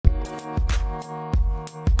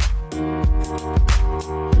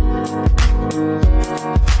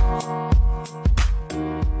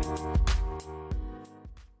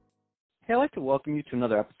like to welcome you to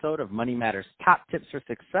another episode of Money Matters Top Tips for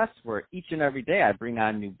Success, where each and every day I bring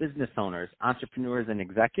on new business owners, entrepreneurs, and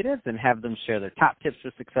executives and have them share their top tips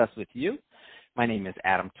for success with you. My name is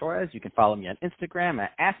Adam Torres. You can follow me on Instagram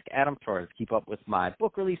at AskAdamTorres. Keep up with my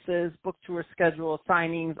book releases, book tour schedule,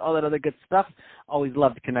 signings, all that other good stuff. Always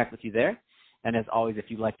love to connect with you there. And as always, if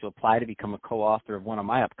you'd like to apply to become a co-author of one of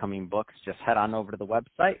my upcoming books, just head on over to the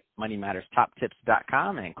website,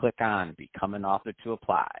 moneymatterstoptips.com, and click on Become an Author to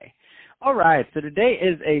apply. All right, so today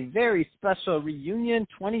is a very special Reunion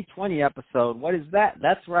 2020 episode. What is that?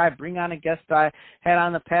 That's where I bring on a guest I had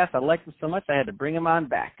on the past. I liked him so much I had to bring him on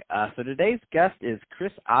back. So today's guest is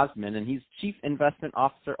Chris Osmond, and he's Chief Investment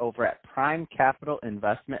Officer over at Prime Capital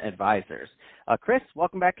Investment Advisors. Chris,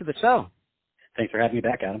 welcome back to the show. Thanks for having me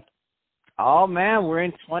back, Adam. Oh, man, we're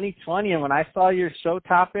in 2020, and when I saw your show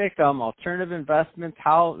topic, alternative investments,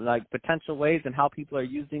 how, like, potential ways and how people are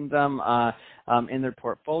using them in their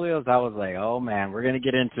portfolios, I was like, oh, man, we're going to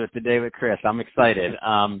get into it today with Chris. I'm excited.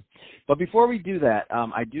 But before we do that,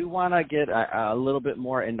 I do want to get a little bit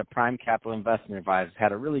more into Prime Capital Investment Advisors.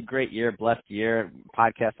 Had a really great year, blessed year.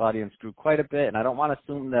 Podcast audience grew quite a bit, and I don't want to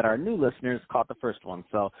assume that our new listeners caught the first one.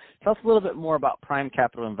 So tell us a little bit more about Prime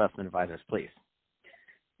Capital Investment Advisors, please.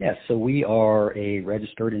 Yes, so we are a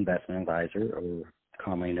registered investment advisor, or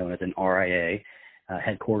commonly known as an RIA,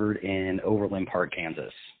 headquartered in Overland Park,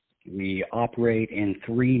 Kansas. We operate in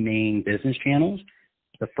three main business channels.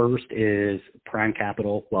 The first is Prime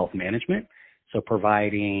Capital Wealth Management, so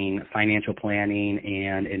providing financial planning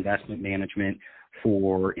and investment management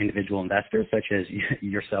for individual investors, such as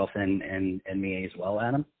yourself and me as well,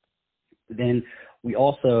 Adam. Then we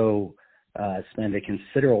also spend a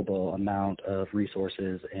considerable amount of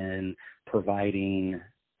resources in providing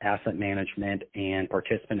asset management and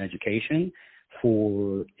participant education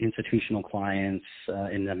for institutional clients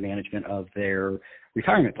in the management of their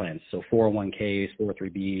retirement plans, so 401ks,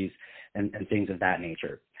 403bs, and things of that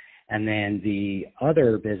nature. And then the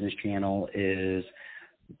other business channel is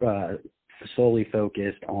solely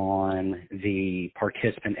focused on the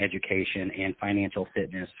participant education and financial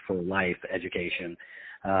fitness for life education.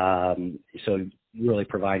 So really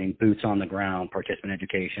providing boots on the ground participant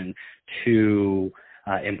education to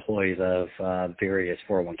employees of various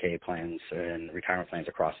 401k plans and retirement plans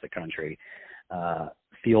across the country.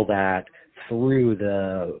 Feel that through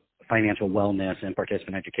the financial wellness and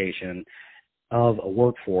participant education of a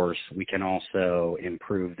workforce, we can also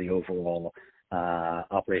improve the overall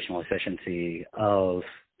operational efficiency of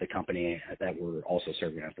the company that we're also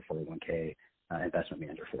serving as the 401k investment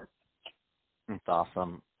manager for. That's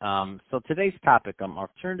awesome. So today's topic,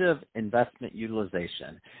 alternative investment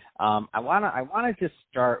utilization. I want to just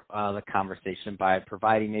start the conversation by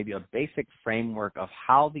providing maybe a basic framework of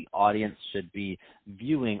how the audience should be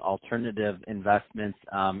viewing alternative investments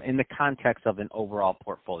in the context of an overall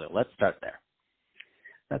portfolio. Let's start there.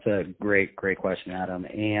 That's a great question, Adam.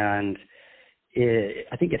 And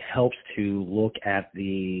I think it helps to look at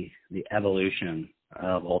the evolution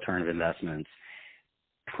of alternative investments.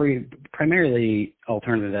 Primarily,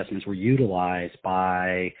 alternative investments were utilized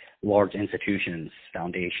by large institutions,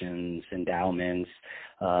 foundations, endowments,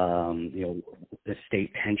 the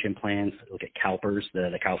state pension plans. Look at CalPERS,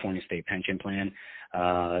 the California State Pension Plan,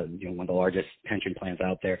 one of the largest pension plans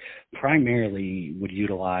out there. Primarily would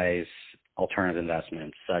utilize alternative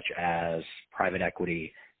investments such as private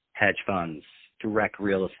equity, hedge funds, direct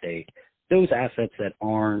real estate, those assets that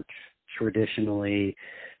aren't traditionally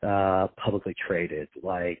publicly traded,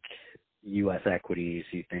 like U.S. equities.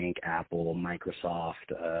 You think Apple,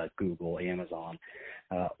 Microsoft, Google, Amazon,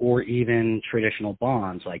 or even traditional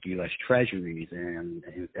bonds like U.S. Treasuries and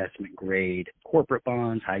investment grade corporate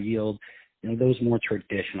bonds, high yield, those more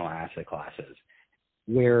traditional asset classes,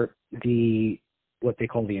 where what they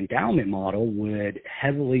call the endowment model would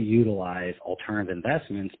heavily utilize alternative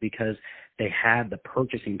investments because they had the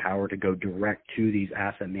purchasing power to go direct to these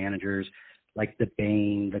asset managers like the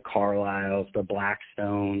Bain, the Carlyles, the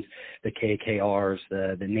Blackstones, the KKRs,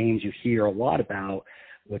 the names you hear a lot about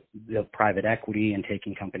with the private equity and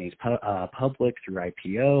taking companies public through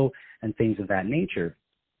IPO and things of that nature,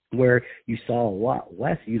 where you saw a lot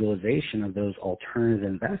less utilization of those alternative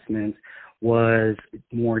investments was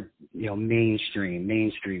more, Main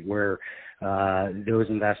Street, where those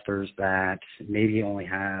investors that maybe only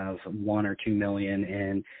have 1 or 2 million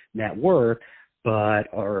in net worth, but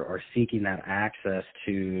are seeking that access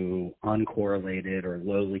to uncorrelated or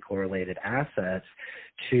lowly correlated assets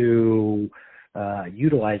to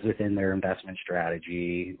utilize within their investment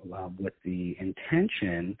strategy with the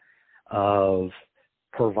intention of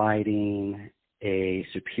providing a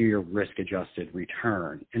superior risk-adjusted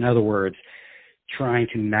return. In other words, trying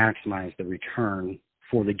to maximize the return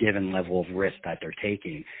for the given level of risk that they're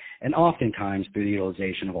taking. And oftentimes, through the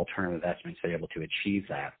utilization of alternative investments, they're able to achieve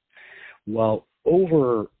that. Well,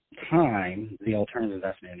 over time, the alternative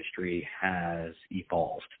investment industry has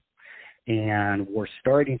evolved. And we're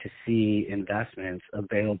starting to see investments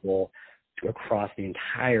available across the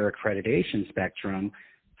entire accreditation spectrum,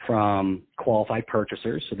 from qualified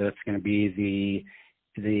purchasers, so that's going to be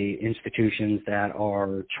the institutions that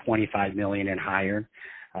are 25 million and higher,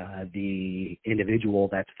 the individual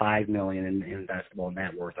that's 5 million in investable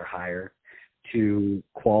net worth or higher, to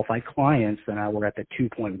qualified clients that now we're at the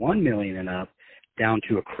 2.1 million and up, down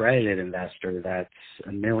to accredited investor that's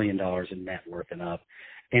 $1 million in net worth and up.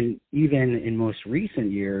 And even in most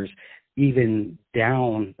recent years, even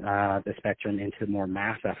down the spectrum into more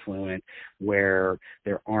mass affluent, where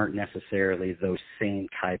there aren't necessarily those same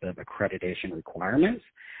type of accreditation requirements.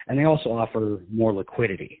 And they also offer more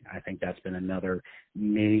liquidity. I think that's been another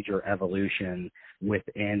major evolution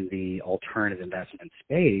within the alternative investment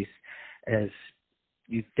space. As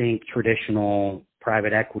you think traditional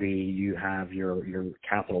private equity, you have your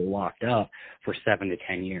capital locked up for 7 to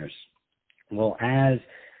 10 years. Well, as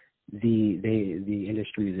the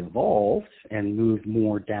industry has evolved and moved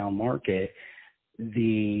more down market,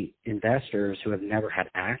 the investors who have never had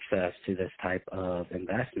access to this type of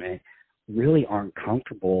investment really aren't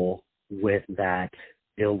comfortable with that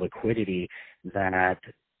illiquidity that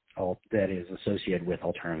is associated with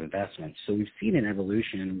alternative investments. So we've seen an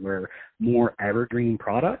evolution where more evergreen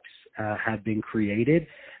products have been created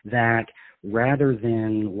that, rather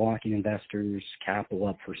than locking investors' capital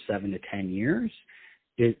up for 7 to 10 years,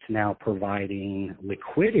 it's now providing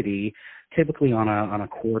liquidity, typically on a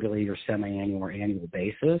quarterly or semi-annual or annual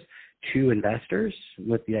basis, to investors,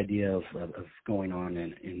 with the idea of going on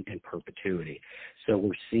in perpetuity. So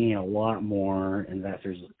we're seeing a lot more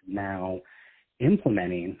investors now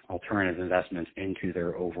implementing alternative investments into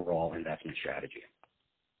their overall investment strategy.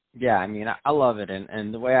 Yeah, I mean, I love it.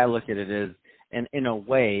 And the way I look at it is, and in a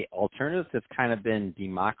way, alternatives have kind of been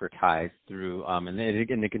democratized through, and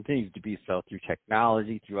it continues to be so, through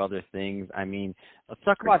technology, through other things. I mean, let's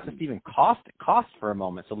talk about just even cost for a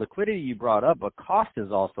moment. So liquidity you brought up, but cost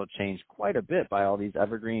has also changed quite a bit by all these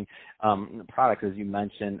evergreen products, as you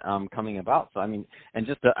mentioned, coming about. So, I mean, and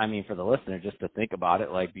for the listener, just to think about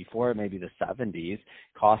it, like before maybe the 70s,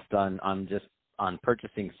 cost on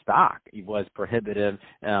purchasing stock was prohibitive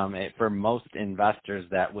for most investors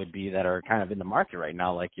that are kind of in the market right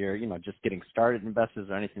now, like you're, just getting started investors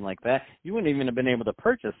or anything like that. You wouldn't even have been able to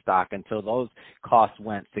purchase stock until those costs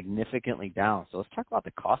went significantly down. So let's talk about the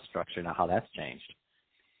cost structure now, how that's changed.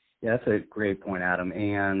 Yeah, that's a great point, Adam.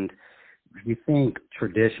 And if you think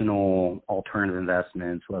traditional alternative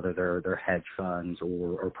investments, whether they're hedge funds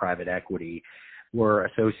or private equity, were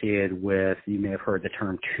associated with, you may have heard the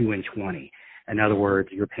term 2 and 20. In other words,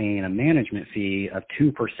 you're paying a management fee of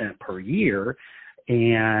 2% per year,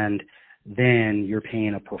 and then you're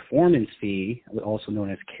paying a performance fee, also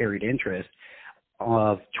known as carried interest,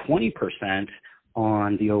 of 20%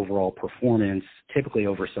 on the overall performance, typically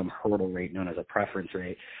over some hurdle rate known as a preference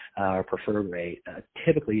rate or preferred rate.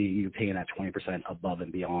 Typically, you're paying that 20% above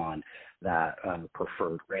and beyond that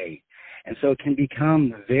preferred rate. And so it can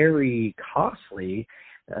become very costly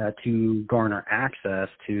to garner access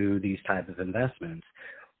to these types of investments,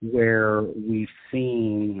 where we've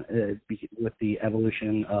seen with the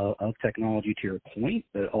evolution of technology, to your point,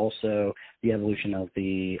 but also the evolution of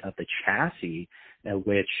the chassis at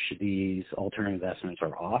which these alternative investments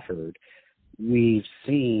are offered, we've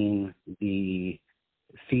seen the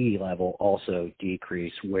fee level also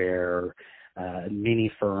decrease, where many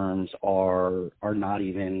firms are not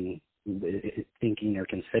even thinking or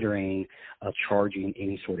considering charging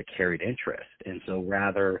any sort of carried interest. And so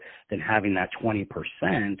rather than having that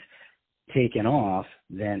 20% taken off,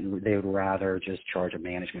 then they would rather just charge a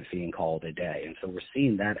management fee and call it a day. And so we're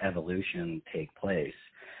seeing that evolution take place.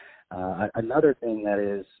 Another thing that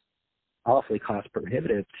is awfully cost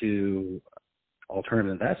prohibitive to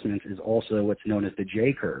alternative investments is also what's known as the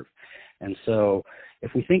J curve. And so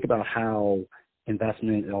if we think about how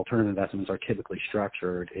alternative investments are typically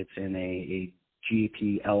structured, it's in a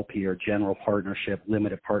GP, LP, or general partnership,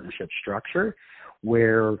 limited partnership structure,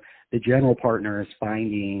 where the general partner is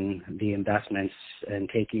finding the investments and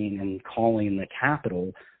taking and calling the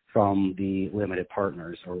capital from the limited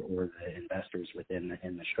partners or the investors within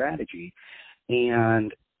the strategy,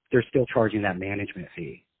 and they're still charging that management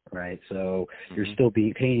fee, right? So you're still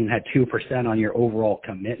paying that 2% on your overall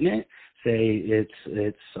commitment. Say it's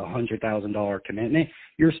 $100,000 commitment,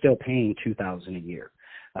 you're still paying $2,000 a year,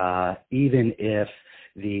 even if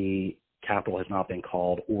the capital has not been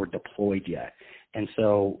called or deployed yet. And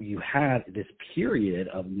so you have this period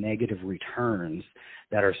of negative returns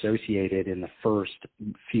that are associated in the first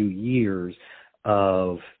few years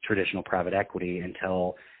of traditional private equity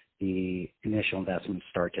until the initial investments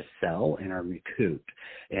start to sell and are recouped.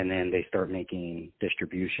 And then they start making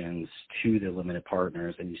distributions to the limited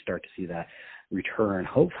partners, and you start to see that return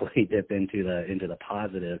hopefully dip into the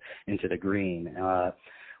positive, into the green.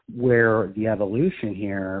 Where the evolution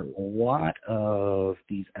here, a lot of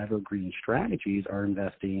these evergreen strategies are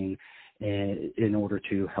investing in order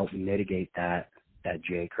to help mitigate that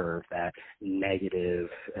J curve, that negative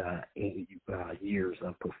years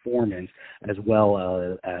of performance, as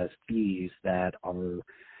well as fees that are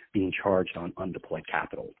being charged on undeployed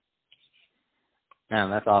capital. Man,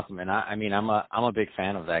 that's awesome. And I mean, I'm a big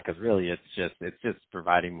fan of that, because really it's just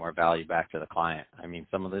providing more value back to the client. I mean,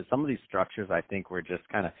 some of these structures I think were just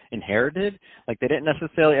kind of inherited. Like, they didn't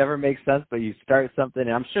necessarily ever make sense, but you start something,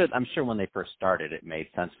 and I'm sure when they first started it made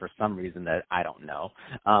sense for some reason that I don't know.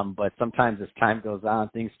 But sometimes as time goes on,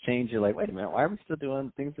 things change. You're like, wait a minute, why are we still doing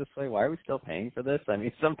things this way? Why are we still paying for this? I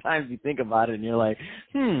mean, sometimes you think about it and you're like,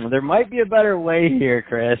 there might be a better way here,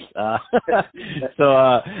 Chris. So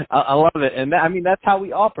I love it. And I mean, that's how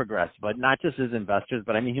we all progress, but not just as investors,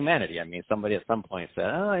 but I mean humanity. I mean, somebody at some point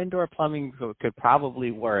said, indoor plumbing could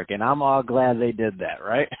probably work, and I'm all glad they did that,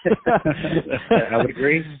 right? I would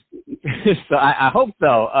agree. So I hope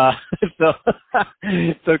so. So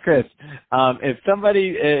Chris, if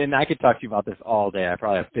somebody, and I could talk to you about this all day, I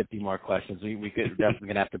probably have 50 more questions. We could definitely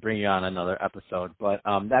gonna have to bring you on another episode. But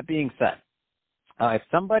that being said, if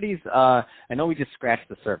somebody's, I know we just scratched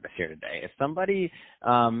the surface here today. If somebody,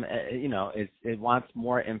 wants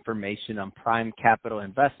more information on Prime Capital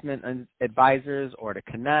Investment Advisors, or to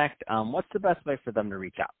connect, what's the best way for them to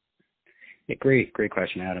reach out? Yeah, great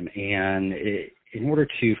question, Adam. And in order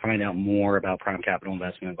to find out more about Prime Capital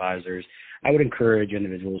Investment Advisors, I would encourage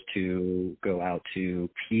individuals to go out to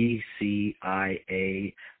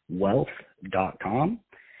PCIAwealth.com.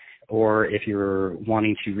 Or if you're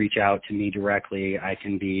wanting to reach out to me directly, I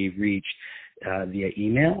can be reached via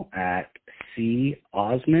email at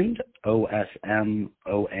cosmond, OSMOND,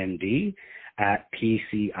 at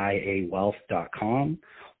PCIAwealth.com,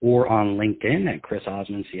 or on LinkedIn at Chris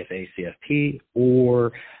Osmond, CFA, CFP,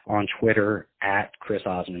 or on Twitter at Chris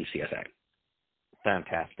Osmond, CFA.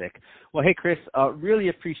 Fantastic. Well, hey, Chris, really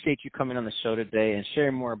appreciate you coming on the show today and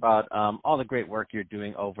sharing more about all the great work you're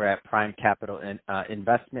doing over at Prime Capital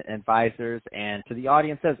Investment Advisors. And to the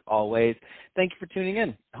audience, as always, thank you for tuning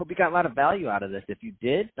in. I hope you got a lot of value out of this. If you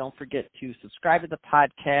did, don't forget to subscribe to the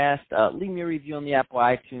podcast, leave me a review on the Apple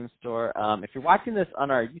iTunes Store. If you're watching this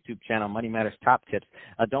on our YouTube channel, Money Matters Top Tips,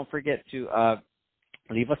 don't forget to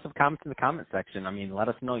leave us some comments in the comment section. I mean, let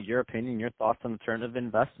us know your opinion, your thoughts on alternative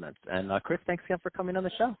investments. And Chris, thanks again for coming on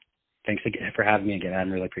the show. Thanks again for having me again. I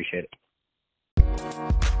really appreciate it.